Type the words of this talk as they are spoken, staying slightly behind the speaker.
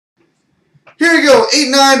Here you go,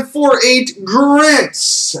 8948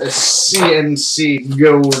 Grant's, a CNC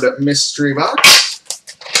Gold Mystery Box.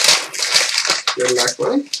 Good luck,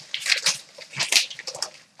 buddy.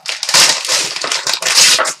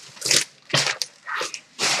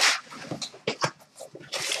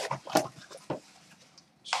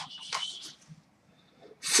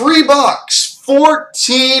 Free box,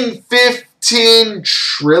 1415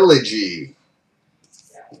 Trilogy.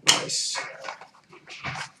 Nice.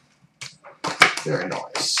 Very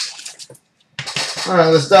nice.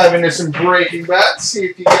 Alright, let's dive into some breaking bets. See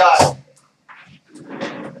if you got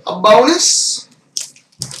a bonus.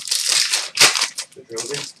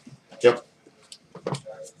 Yep.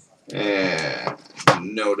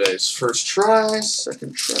 And no dice. First try,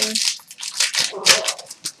 second try.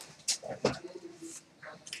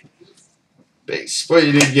 Base. But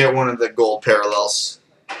you did get one of the gold parallels.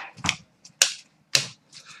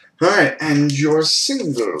 Alright, and your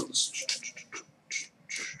singles.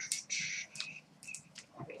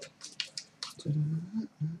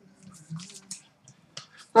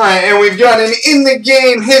 Alright, and we've got an In the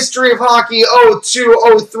Game History of Hockey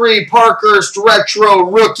 02-03 Parkhurst Retro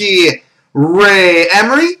Rookie Ray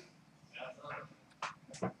Emery.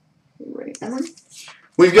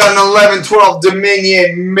 We've got an 11-12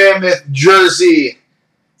 Dominion Mammoth Jersey,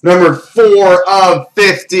 number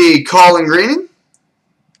 4/50, Colin Greening.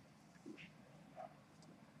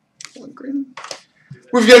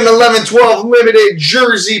 We've got an 11-12 Limited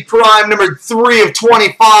Jersey Prime, number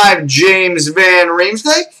 3/25, James Van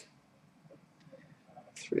Riemsdyk.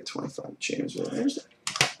 3/25, James Van Riemsdyk.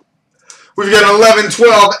 We've got an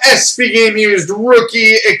 11-12 SP Game Used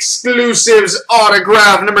Rookie Exclusives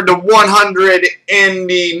Autograph, number to 100,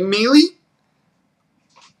 Andy Mealy.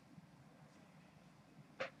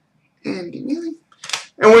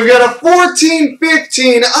 And we've got a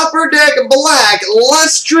 14-15 Upper Deck Black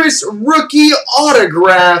Lustrous Rookie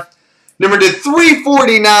Autograph, number to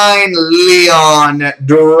 349, Leon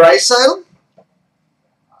Draisaitl.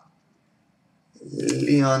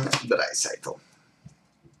 Leon Draisaitl.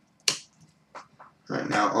 All right,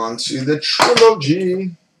 now on to the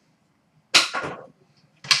Trilogy.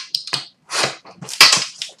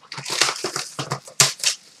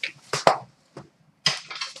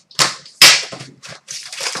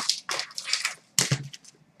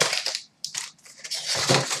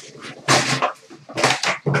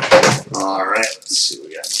 Alright, let's see what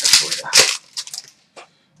we got here for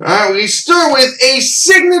you. Alright, we start with a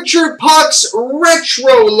Signature Pucks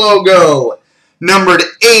Retro logo. Numbered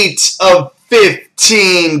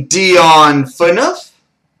 8/15, Dion Phaneuf.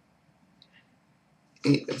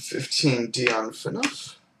 8/15, Dion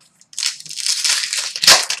Phaneuf.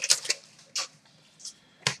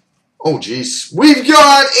 Oh, geez. We've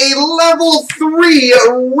got a level 3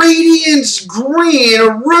 Radiance Green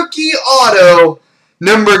Rookie Auto.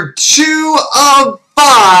 Number 2/5,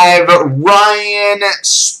 Ryan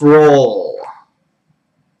Sproul.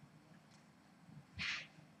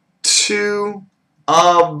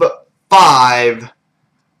 2/5,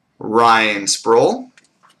 Ryan Sproul.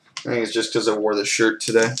 I think it's just because I wore the shirt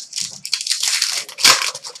today.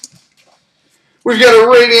 We've got a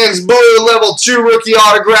Radiance Blue level 2 rookie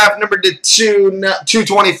autograph, number to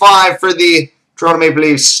 2/25 for the Toronto Maple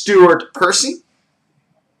Leafs, Stuart Percy.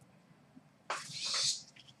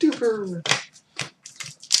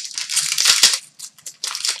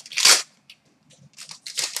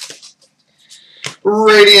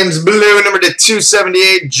 Radiance Blue, number to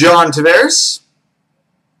 278, John Tavares.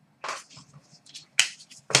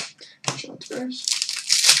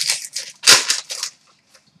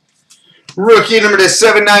 Rookie, number to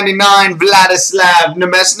 799, Vladislav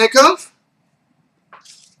Nemesnikov.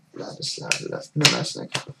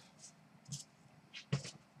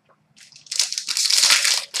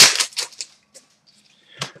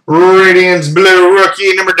 Radiance Blue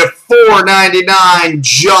Rookie, number to 499,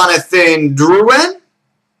 Jonathan Drouin.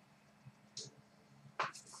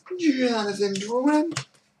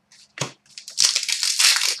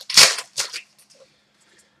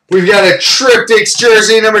 We've got a Triptychs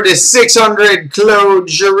jersey, number to 600, Claude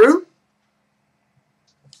Giroux.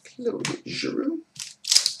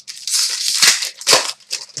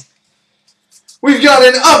 We've got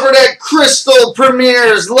an Upper Deck Crystal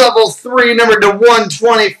Premiers level 3, number to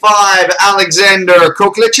 125, Alexander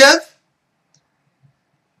Koklchev.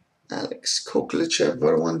 Alex Koklchev,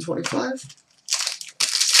 about 125.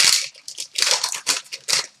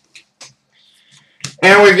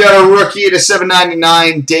 And we've got a rookie to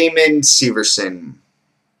 799, Damon Severson.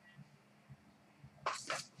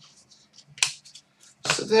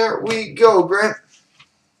 So there we go, Grant.